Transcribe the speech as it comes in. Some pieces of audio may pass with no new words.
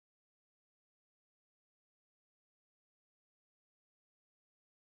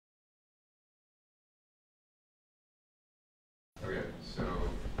So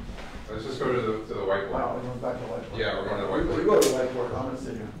let's just go to the whiteboard. Wow, we're going back to the whiteboard. Yeah, we're going to the whiteboard. We go to the whiteboard. I'm going to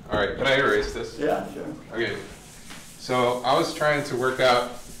sit here. All right, can I erase this? Yeah, sure. Okay. So I was trying to work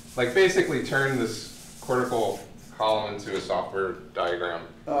out, like basically turn this cortical column into a software diagram.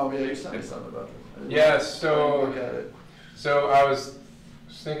 Oh, yeah, you sent me something about this. Yeah, I didn't look at it. so I was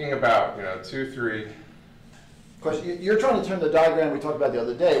thinking about, 2, 3. Of course, you're trying to turn the diagram we talked about the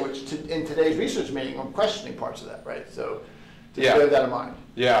other day, which in today's research meeting, I'm questioning parts of that, right? So just bear that in mind.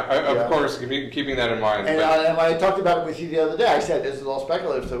 Yeah, of course, keeping that in mind. And when I talked about it with you the other day, I said this is all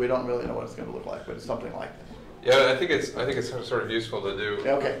speculative, so we don't really know what it's going to look like, but it's something like this. Yeah, I think it's sort of useful to do.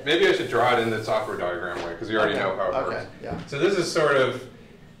 Okay. Maybe I should draw it in the software diagram way, because you already know how it works. Yeah. So this is sort of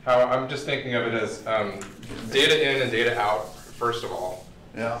how I'm just thinking of it as data in and data out, first of all.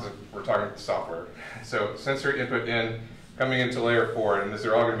 Yeah. We're talking software. So sensor input in, coming into layer 4, and these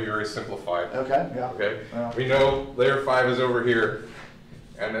are all going to be very simplified. Okay, yeah. Okay. Yeah. We know layer 5 is over here,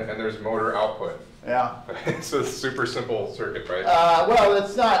 and there's motor output. Yeah. So it's a super simple circuit, right? Well,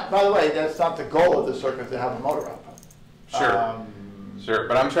 it's not, by the way, that's not the goal of the circuit to have a motor output. Sure. Sure,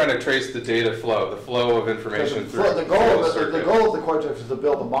 but I'm trying to trace the data flow, the flow of information through the goal of the cortex is to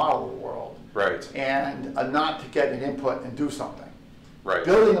build a model of the world. Right. And not to get an input and do something. Right.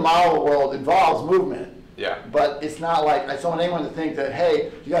 Building the model of the world involves movement. Yeah. But it's not like, I don't want anyone to think that,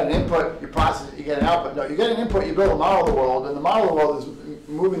 hey, you got an input, you process it, you get an output. No, you get an input, you build a model of the world, and the model of the world is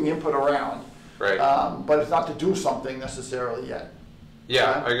moving the input around. Right. But it's not to do something necessarily yet.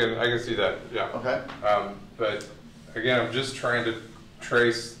 Yeah, okay? I can see that. Yeah. Okay. But again, I'm just trying to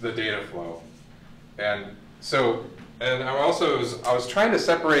trace the data flow, and so I was trying to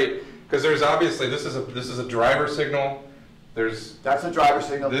separate, because there's obviously this is a driver signal. That's a driver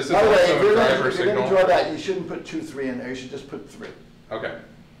signal. This is By the way, also a driver if you're signal. going to draw that, you shouldn't put 2, 3 in there. You should just put 3. Okay.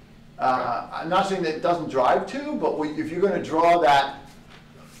 I'm not saying that it doesn't drive 2, but if you're going to draw that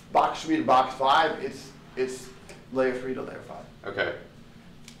box 3 to box 5, it's layer 3 to layer 5. Okay.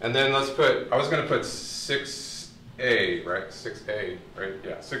 And then let's put, I was going to put 6A, right? 6A, right?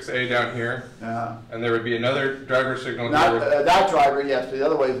 Yeah, 6A down here. And there would be another driver signal. Not that driver, yes, but the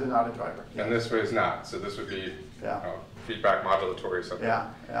other way is not a driver. And this way is not. So this would be feedback modulatory something.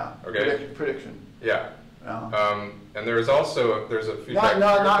 Yeah. Okay. Prediction. Yeah. Yeah. And there's a feedback.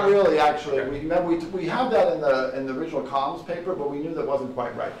 Not really, actually. Okay. We have that in the original columns paper, but we knew that wasn't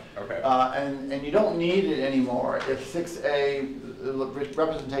quite right. Okay. And you don't need it anymore if 6A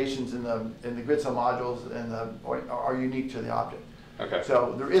representations in the grid cell modules are unique to the object. Okay.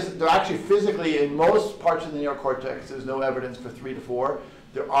 So there actually physically in most parts of the neocortex there's no evidence for 3 to 4.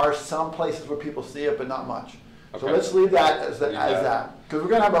 There are some places where people see it, but not much. Okay. So let's leave that as that, because we're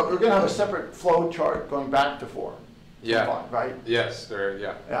gonna have a separate flow chart going back to 4. Yeah. 5, right. Yes. There.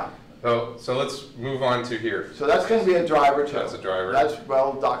 Yeah. Yeah. So let's move on to here. So that's going to be a driver too. That's a driver. That's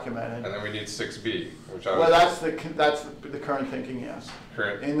well documented. And then we need 6B, which that's the current thinking, yes.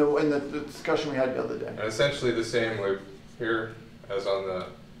 Current. In the discussion we had the other day. And essentially the same loop here as on the.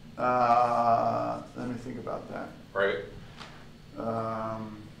 Let me think about that. Right.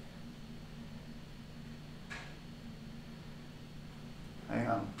 Hang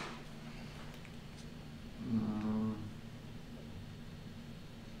on.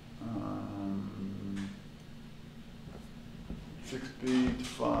 6B to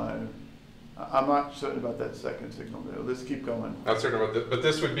 5. I'm not certain about that second signal there. Let's keep going. Not certain about but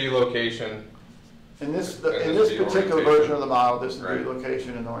this would be location. In this particular version of the model, this would be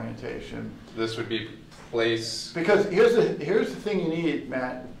location and orientation. This would be place. Because here's the thing you need,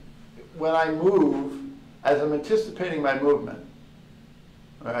 Matt. When I move, as I'm anticipating my movement,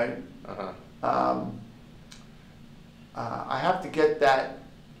 right? I have to get that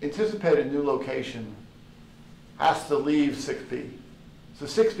anticipated new location has to leave 6B. So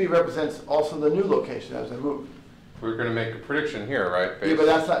 6B represents also the new location as I move. We're going to make a prediction here, right? Yeah, but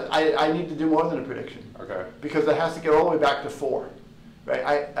that's not, I need to do more than a prediction. Okay. Because it has to get all the way back to 4,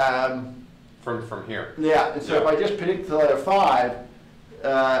 right? From here. Yeah, and so if I just predict to layer 5,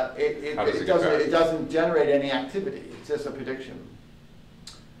 it doesn't generate any activity. It's just a prediction.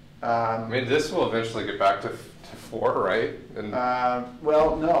 I mean, this will eventually get back to 4, right? And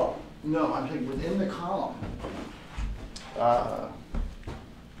well, no. I'm thinking within the column.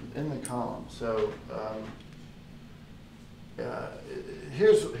 So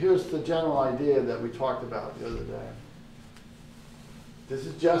here's the general idea that we talked about the other day. This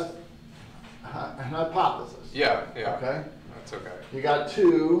is just an hypothesis. Yeah. Okay. That's okay. You got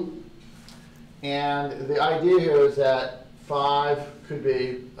 2, and the idea here is that 5 could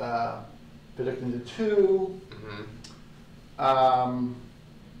be predicting to 2.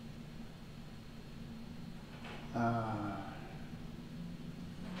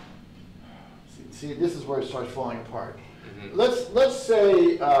 see, this is where it starts falling apart. Let's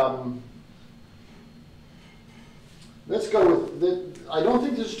say, let's go with, I don't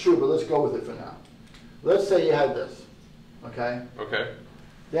think this is true, but let's go with it for now. Let's say you had this, okay? Okay.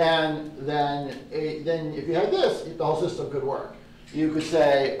 Then if you had this, the whole system could work. You could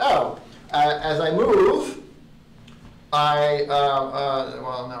say, oh, as I move,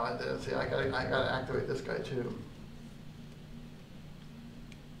 well, no, I didn't see. I gotta activate this guy too.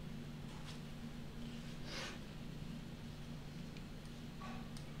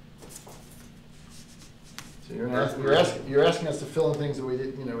 So you're asking us to fill in things that we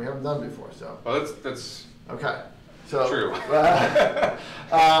haven't done before. So. Well, that's okay. So true.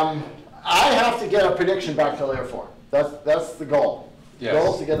 I have to get a prediction back to layer 4. That's the goal. Yes. The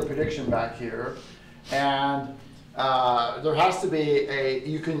goal is to get a prediction back here, and there has to be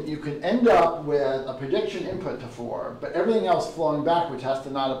you can end up with a prediction input to 4, but everything else flowing back, which has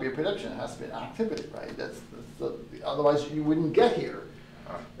to not be a prediction, it has to be an activity, right? Otherwise you wouldn't get here.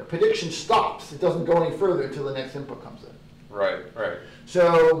 The prediction stops. It doesn't go any further until the next input comes in. Right, right.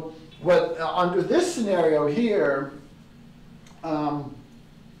 So what under this scenario here, 3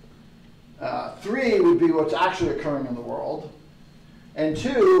 would be what's actually occurring in the world, and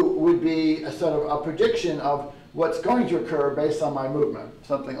 2 would be a sort of a prediction of what's going to occur based on my movement,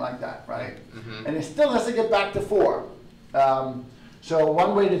 something like that, right? Mm-hmm. And it still has to get back to 4. So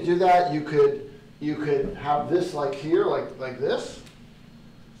one way to do that, you could have this like here, like this.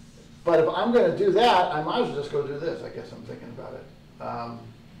 But if I'm going to do that, I might as well just go do this. I guess I'm thinking about it.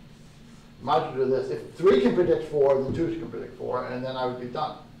 Might as well do this. If 3 can predict 4, then 2 can predict 4, and then I would be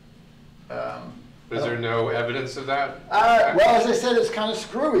done. Is there no evidence of that? Well, as I said, it's kind of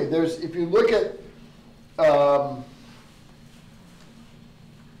screwy. If you look at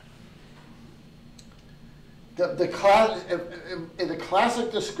the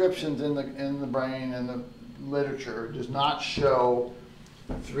classic descriptions in the brain and the literature does not show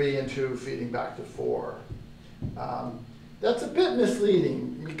 3 and 2 feeding back to 4. That's a bit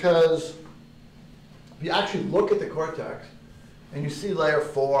misleading because if you actually look at the cortex and you see layer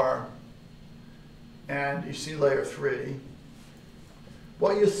 4 and you see layer 3,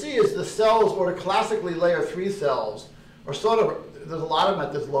 what you see is the cells, what are classically layer 3 cells, are sort of, there's a lot of them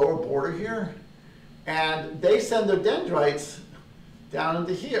at this lower border here, and they send their dendrites down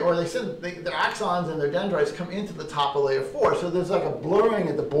into here, or they send their axons and their dendrites come into the top of layer 4. So there's like a blurring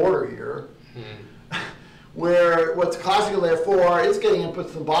at the border here, where what's classically layer 4 is getting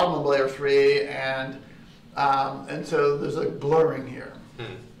inputs to the bottom of layer 3, and so there's a blurring here.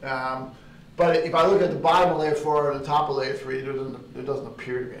 But if I look at the bottom of layer 4 and the top of layer 3, there doesn't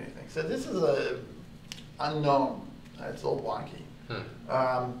appear to be anything. So this is a unknown. It's a little wonky.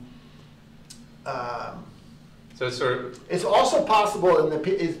 So it's sort of. It's also possible,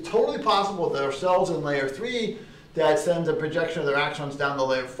 it's totally possible there are cells in layer 3 that sends a projection of their axons down to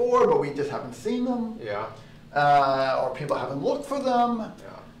layer 4, but we just haven't seen them. Yeah. Or people haven't looked for them.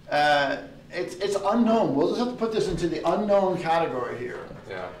 Yeah. It's unknown. We'll just have to put this into the unknown category here.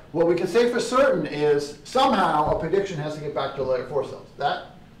 Yeah. What we can say for certain is somehow a prediction has to get back to layer 4 cells.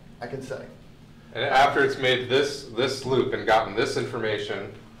 That I can say. And after it's made this loop and gotten this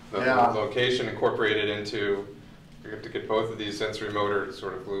information, the location incorporated into, you have to get both of these sensory motor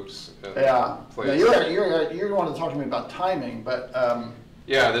sort of loops in place. Now you're the one to talk to me about timing, but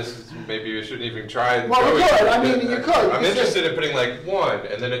yeah, this is, maybe you shouldn't even try. Well, you could. I mean, you could. I'm interested in putting like 1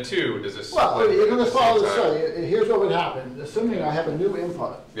 and then a 2. Does this? Well, you're going to follow this. So here's what would happen. Assuming I have a new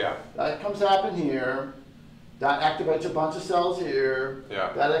input. Yeah. That comes to happen here. That activates a bunch of cells here.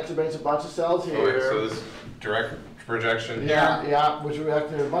 Yeah. That activates a bunch of cells here. Oh, wait, so this direct projection here. Yeah, which we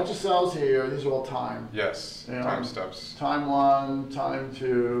activate a bunch of cells here. These are all time. Yes. Time steps. Time 1, time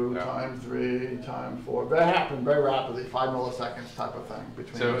 2, yeah. time 3, time 4. They happen very rapidly, 5 milliseconds type of thing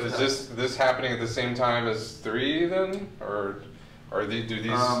between. So is this happening at the same time as 3 then, or do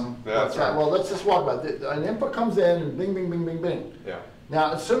these? Well, let's just walk about it. An input comes in and bing, bing, bing, bing, bing. Yeah.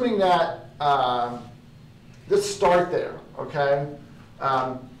 Now, assuming that let's start there, okay?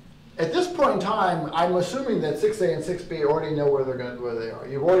 At this point in time, I'm assuming that 6A and 6B already know where they are.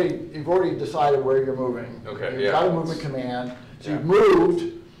 You've already decided where you're moving. Okay. You've got a movement command. So you've moved.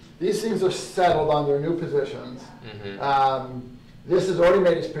 These things are settled on their new positions. Mm-hmm. This has already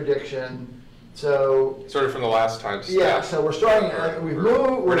made its prediction. So sort of from the last time. Yeah. So we're starting. We've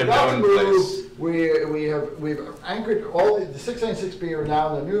moved. We're about to move. We've anchored all the 6A and 6B are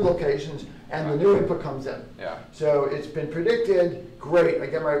now in the new locations, and the new input comes in. Yeah. So it's been predicted. Great. I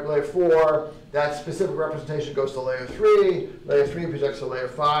get my layer 4. That specific representation goes to layer 3. Layer 3 projects to layer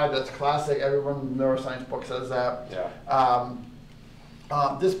 5. That's classic. Everyone in the neuroscience book says that. Yeah.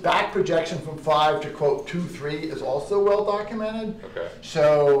 This back projection from 5 to quote 2, 3 is also well documented. Okay.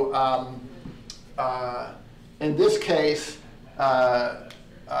 So in this case, in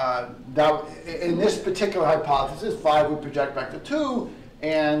this particular hypothesis, 5 would project back to 2,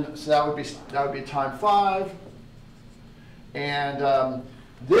 and so that would be time 5. And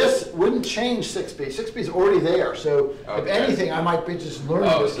this wouldn't change 6b. 6b is already there, so if anything, I might be just learning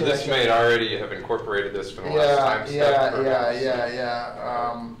this. So this may already have incorporated this from the last time step.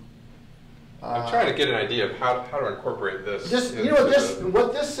 I'm trying to get an idea of how to incorporate this.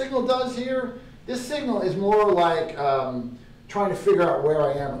 What this signal does here, this signal is more like trying to figure out where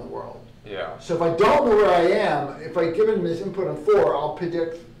I am in the world. Yeah. So if I don't know where I am, if I give it this input on 4, I'll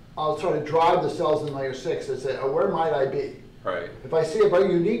try to drive the cells in layer 6 and say, oh, where might I be? Right. If I see a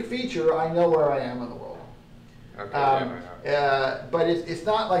very unique feature, I know where I am in the world. Okay. But it's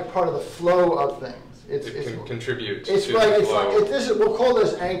not like part of the flow of things. It can contribute to the flow. We'll call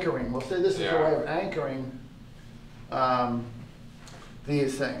this anchoring. We'll say this is a way of anchoring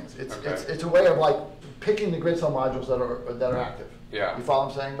these things. It's a way of like picking the grid cell modules that are active. Yeah. You follow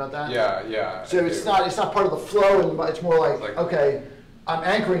what I'm saying about that? Yeah. So it's not part of the flow, and it's more like okay, I'm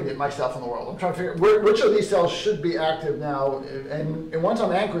anchoring myself in the world. I'm trying to figure which of these cells should be active now, and once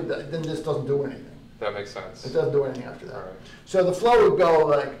I'm anchored, then this doesn't do anything. That makes sense. It doesn't do anything after that. All right. So the flow would go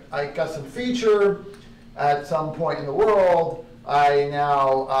like, I got some feature at some point in the world. I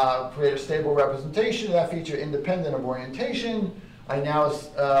now create a stable representation of that feature independent of orientation. I now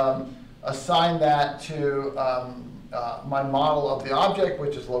assign that to my model of the object,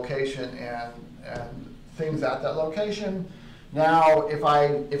 which is location and things at that location. Now, if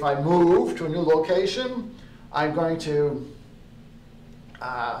I move to a new location, I'm going to.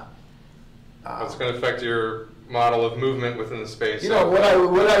 It's going to affect your model of movement within the space. What I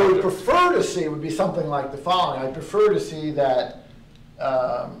would prefer to see would be something like the following. I prefer to see that.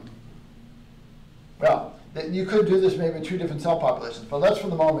 That you could do this maybe in 2 different cell populations, but let's for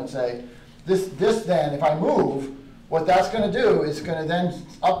the moment say this then, if I move, what that's going to do is going to then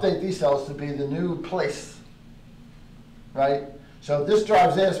update these cells to be the new place. Right? So if this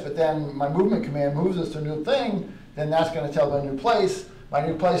drives this, but then my movement command moves us to a new thing, then that's going to tell the new place. My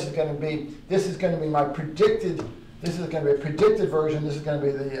new place is going to be, this is going to be my predicted, this is going to be a predicted version, this is going to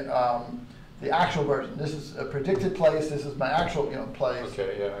be the actual version. This is a predicted place, this is my actual place.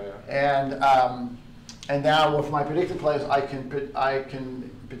 Okay, yeah. And now with my predicted place, I can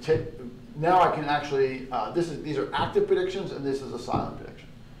actually, these are active predictions and this is a silent prediction.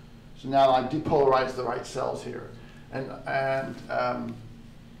 So now I depolarize the right cells here.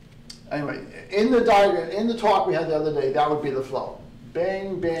 Anyway, in the diagram, in the talk we had the other day, that would be the flow.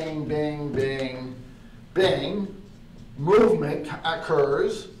 Bang, bang, bang, bang, bang. Movement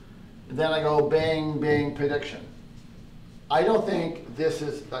occurs. Then I go bang, bang, prediction. I don't think this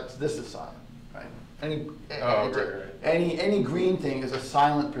is silent, right? Any green thing is a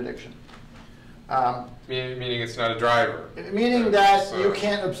silent prediction. Meaning it's not a driver. Meaning that you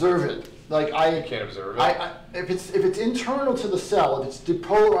can't observe it. Like you can't observe it. If it's internal to the cell, if it's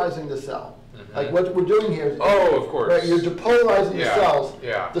depolarizing the cell, like what we're doing here is, of course, right, you're depolarizing the cells.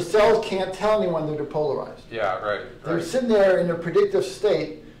 Yeah. The cells can't tell anyone they're depolarized. Yeah, right. They're sitting there in a predictive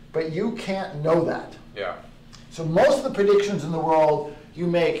state, but you can't know that. Yeah. So most of the predictions in the world you're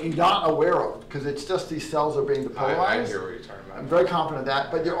not aware of, because it's just these cells are being depolarized. I hear what you're talking about. I'm very confident of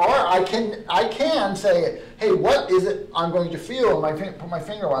that. But I can say, hey, what is it I'm going to feel? Put my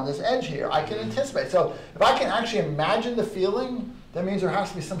finger on this edge here. I can anticipate. So if I can actually imagine the feeling, that means there has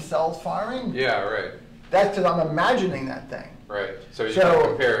to be some cells firing. Yeah, right. That's because I'm imagining that thing. Right. So you can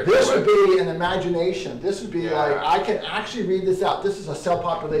compare it. This would be an imagination. This would be like, I can actually read this out. This is a cell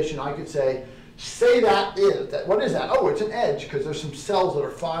population. I could say that is. What is that? Oh, it's an edge because there's some cells that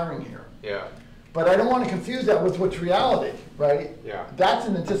are firing here. Yeah. But I don't want to confuse that with what's reality, right? Yeah. That's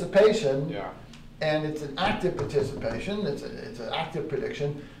an anticipation. Yeah. And it's an active participation. It's an active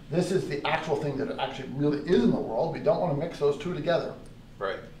prediction. This is the actual thing that actually really is in the world. We don't want to mix those two together.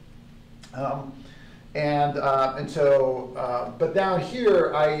 Right. But down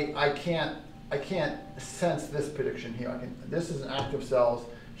here, I can't sense this prediction here. This is an active cells.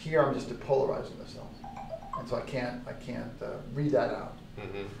 Here, I'm just depolarizing the cells, and so I can't read that out.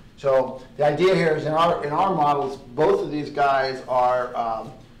 Mm-hmm. So the idea here is in our models, both of these guys are,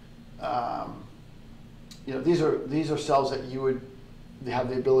 these are cells that you would have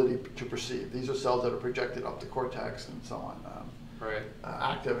the ability to perceive. These are cells that are projected up the cortex and so on. Right.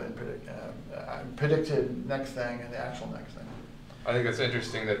 Active and predicted next thing and the actual next thing. I think it's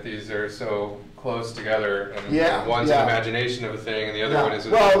interesting that these are so close together, and one's an imagination of a thing, and the other one is a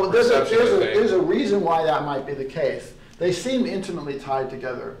perception of a thing. There's a reason why that might be the case. they seem intimately tied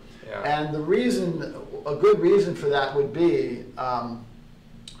together. Yeah. And the reason, a good reason for that would be,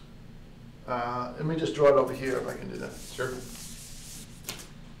 let me just draw it over here if I can do that. Sure.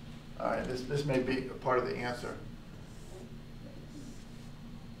 All right, this may be a part of the answer.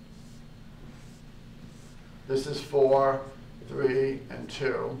 This is 4, 3, and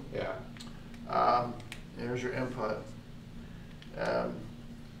 2. Yeah. Here's your input.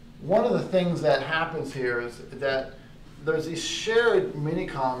 One of the things that happens here is that there's these shared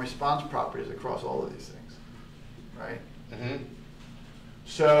mini-column response properties across all of these things, right? Mm-hmm.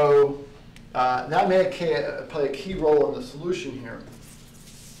 So that may play a key role in the solution here.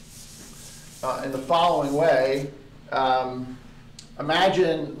 In the following way,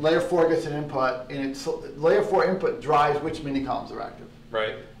 imagine layer 4 gets an input, and layer 4 input drives which mini-columns are active.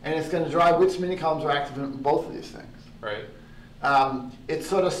 Right. And it's going to drive which mini-columns are active in both of these things. Right. It's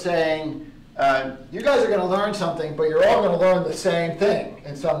sort of saying, you guys are going to learn something, but you're all going to learn the same thing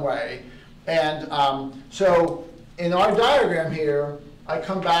in some way. And so in our diagram here, I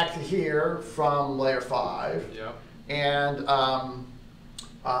come back to here from layer 5. Yeah. And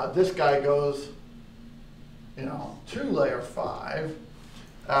this guy goes, to layer 5.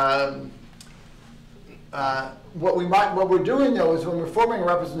 What we're doing though is when we're forming a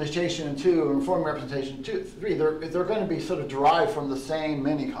representation in 2 and forming representation in 3, they're going to be sort of derived from the same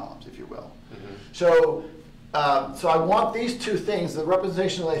mini-columns, if you will. Mm-hmm. So I want these two things. The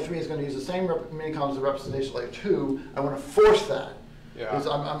representation of layer 3 is going to use the same mini-columns as the representation of layer 2. I want to force that. Yeah. Because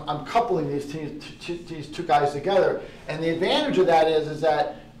I'm coupling these two guys together, and the advantage of that is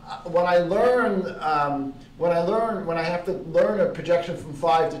that when I have to learn a projection from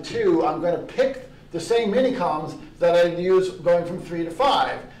 5 to 2, I'm going to pick the same mini-columns that I use going from 3 to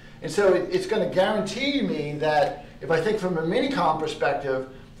 5. And so it's going to guarantee me that if I think from a mini-column perspective,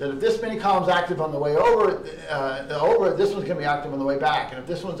 that if this mini-column is active on the way over, this one's going to be active on the way back. And if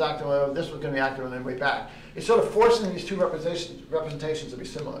this one's active on the way over, this one's going to be active on the way back. It's sort of forcing these two representations to be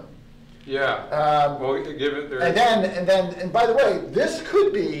similar. Yeah. Well, give it there. And by the way, this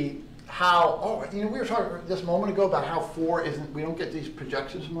could be how. We were talking just a moment ago about how 4 isn't. We don't get these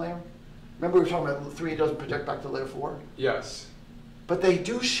projections from layer. Remember we were talking about 3 doesn't project back to layer 4. Yes. But they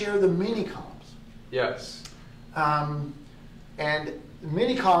do share the mini-columns. Yes. And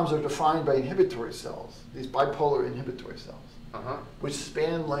mini-columns are defined by inhibitory cells. These bipolar inhibitory cells, which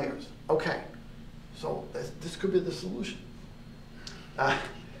span layers. Okay. So this could be the solution. It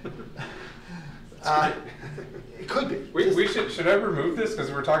could be. Should I remove this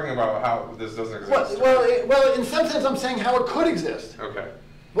because we're talking about how this doesn't exist? Well, in some sense, I'm saying how it could exist. Okay.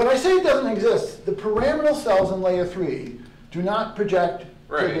 When I say it doesn't exist, the pyramidal cells in layer 3 do not project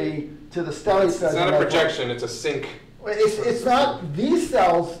to the stellate cells. It's not a projection; it's a sink. It's not these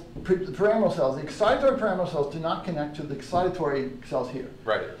cells, the pyramidal cells. The excitatory pyramidal cells do not connect to the excitatory cells here.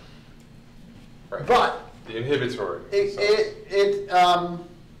 Right. Right. But the inhibitory.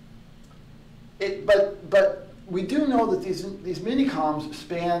 But we do know that these mini-columns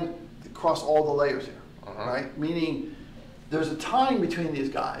span across all the layers here, right? Meaning there's a tying between these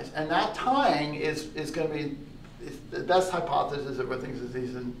guys, and that tying is going to be the best hypothesis of what things is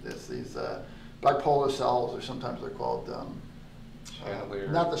these bipolar cells, or sometimes they're called chandelier.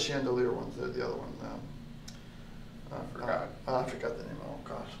 Not the chandelier ones, they're the other one. I forgot the name. Oh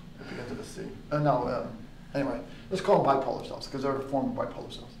gosh. It begins with a C. Anyway, let's call them bipolar cells because they're a form of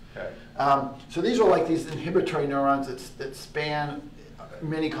bipolar cells. Okay. So these are like these inhibitory neurons that span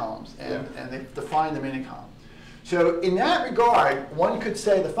mini-columns and they define the mini-column. So in that regard, one could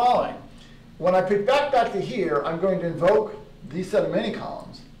say the following. When I pick back to here, I'm going to invoke these set of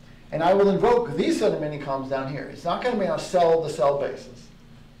mini-columns, and I will invoke these set of mini-columns down here. It's not going to be on a cell-to-cell basis.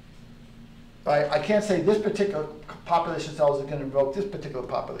 Right? I can't say this particular population of cells is going to invoke this particular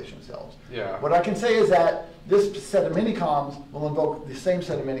population of cells. Yeah. What I can say is that this set of mini-columns will invoke the same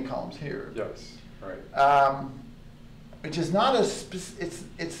set of mini-columns here. Yes. Right. Which is not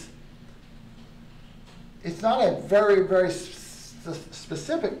it's not a very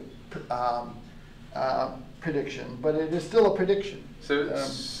specific prediction, but it is still a prediction.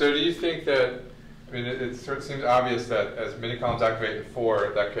 So do you think that? I mean, it sort of seems obvious that as mini-columns activate in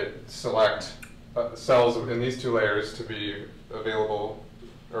 4, that could select cells in these 2 layers to be available,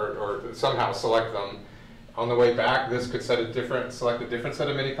 or somehow select them. On the way back, this could select a different set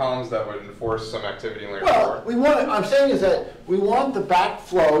of mini-columns that would enforce some activity in layer 4. Well, I'm saying is that we want the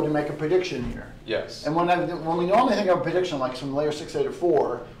backflow to make a prediction here. Yes. And when we normally think of a prediction like from layer 6, 8, or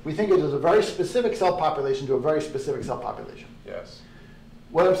 4, we think it is a very specific cell population to a very specific cell population. Yes.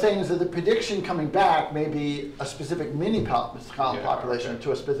 What I'm saying is that the prediction coming back may be a specific mini-column population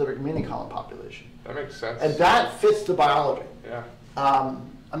to a specific mini-column population. That makes sense. And that fits the biology. Yeah.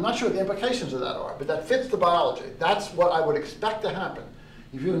 I'm not sure what the implications of that are, but that fits the biology. That's what I would expect to happen.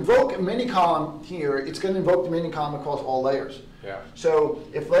 If you invoke a mini-column here, it's going to invoke the mini-column across all layers. Yeah. So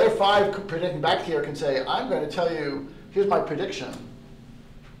if layer 5 predicting back here can say, I'm going to tell you, here's my prediction.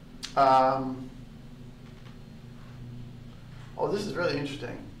 Oh, this is really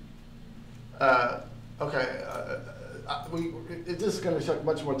interesting. Okay, this is going to take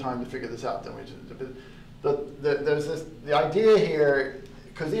much more time to figure this out than we did. There's the idea here,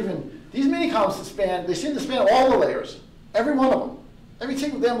 because even these mini columns they seem to span all the layers, every one of them. Every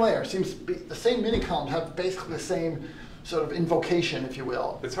single damn layer seems to be the same mini columns have basically the same sort of invocation, if you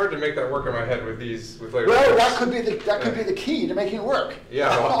will. It's hard to make that work in my head with layers. Well, that could be the key to making it work.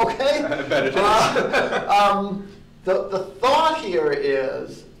 Yeah. Well, okay. I bet it is. The thought here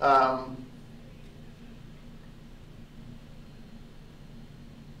is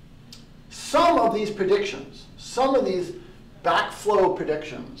some of these predictions, some of these backflow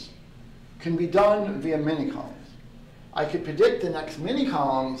predictions can be done via mini-columns. I could predict the next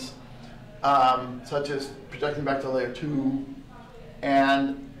mini-columns, such as projecting back to layer 2,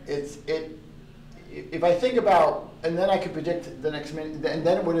 and if I think about, and then I could predict the next and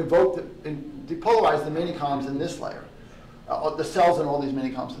then it would invoke depolarize the mini-columns in this layer, the cells in all these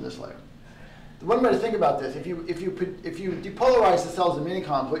mini-columns in this layer. The one way to think about this, if you depolarize the cells in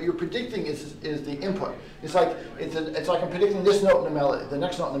mini-columns, what you're predicting is the input. It's like I'm predicting this note in the melody, the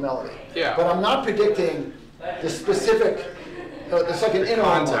next note in the melody. Yeah. But I'm not predicting the specific. It's like an inner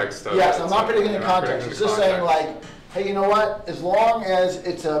context. Yes, I'm not predicting the context. It's just saying like, hey, you know what? As long as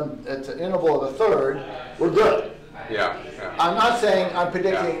it's an interval of a third, we're good. Yeah. I'm not saying I'm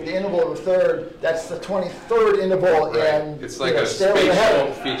predicting the interval of a third. That's the 23rd interval in. It's like a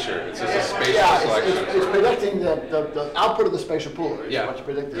spatial feature. It's just a spatial selection. It's predicting the output of the spatial pooler. Yeah. What you're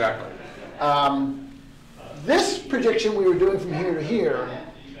predicting. Exactly. This prediction we were doing from here to here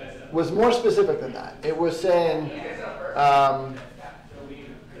was more specific than that. It was saying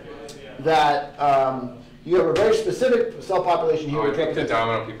that you have a very specific cell population here. I think the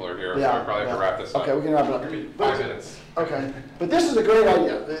domino people are here, so we probably have to wrap this up. Okay, we can wrap it up. Give me 5 minutes. Okay, but this is a great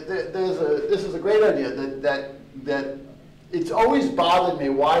idea. This is a great idea that it's always bothered me.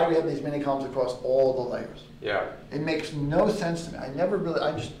 Why do we have these mini columns across all the layers? Yeah. It makes no sense to me.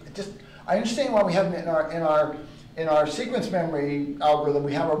 I understand why we have them in our sequence memory algorithm.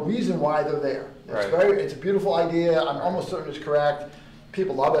 We have a reason why they're there. It's a beautiful idea. I'm almost certain it's correct.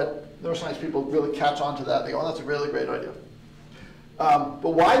 People love it. Neuroscience people really catch on to that. They go, oh, that's a really great idea.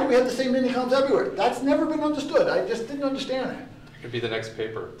 But why do we have the same mini columns everywhere? That's never been understood. I just didn't understand it. It could be the next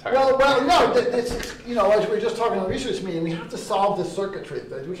paper. Well, no. It's, as we were just talking in the research meeting, we have to solve this circuitry.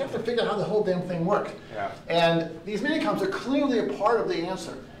 We have to figure out how the whole damn thing works. Yeah. And these mini columns are clearly a part of the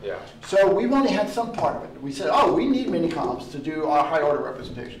answer. Yeah. So we've only had some part of it. We said, oh, we need mini columns to do our high order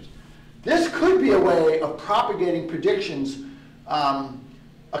representations. This could be a way of propagating predictions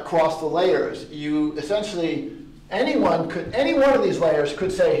across the layers. You essentially, any one of these layers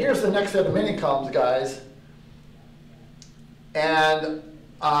could say, here's the next set of mini columns, guys, and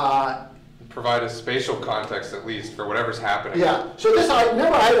provide a spatial context at least for whatever's happening. Yeah. So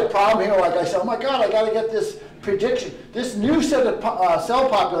remember I had a problem here. Like I said, oh my God, I got to get this prediction. This new set of cell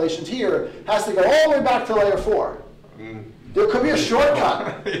populations here has to go all the way back to layer 4. There could be a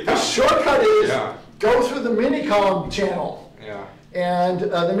shortcut. Yeah. The shortcut is go through the mini column channel. Yeah. And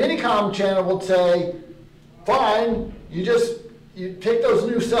the mini column channel will say, fine, you take those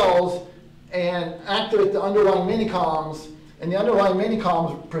new cells and activate the underlying mini columns, and the underlying mini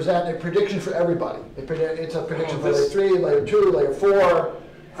columns present a prediction for everybody. It's a prediction for layer 3, layer 2, layer 4.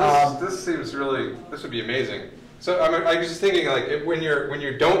 This seems really, this would be amazing. So I was just thinking, like, when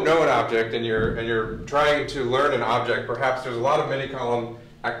you don't know an object and you're trying to learn an object, perhaps there's a lot of mini column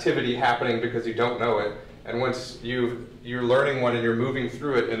activity happening because you don't know it. And once you're learning one and you're moving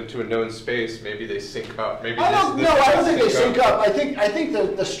through it into a known space, maybe they sync up. Maybe I don't think they sync up. I think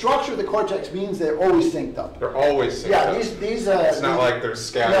the structure of the cortex means they're always synced up. They're always synced up. Yeah, it's not like they're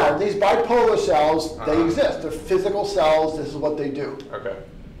scattered. No, these bipolar cells, they exist. They're physical cells. This is what they do. Okay.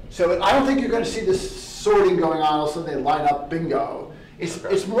 So I don't think you're going to see this sorting going on. All of a sudden they line up, bingo.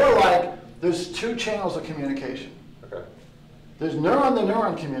 It's more like there's 2 channels of communication. Okay. There's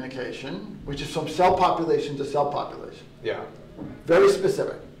neuron-to-neuron communication, which is from cell population to cell population. Yeah. Very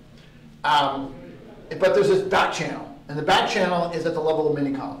specific. But there's this back channel, and the back channel is at the level of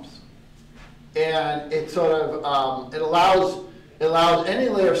mini columns. And it sort of it allows any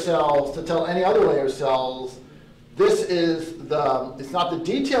layer of cells to tell any other layer of cells this is it's not the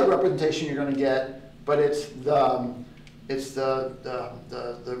detailed representation you're going to get, but it's the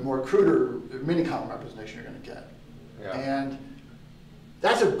more cruder mini-column representation you're going to get. Yeah. And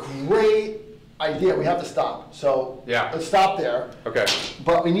that's a great idea. We have to stop. So yeah. Let's stop there. Okay.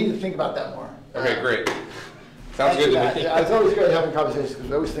 But we need to think about that more. Okay, great. Sounds good to me. Yeah, it's always good having conversations because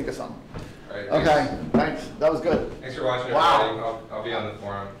we always think of something. Right, okay, thanks. That was good. Thanks for watching. Wow. I'll be on the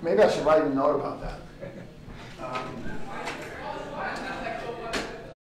forum. Maybe I should write a note about that.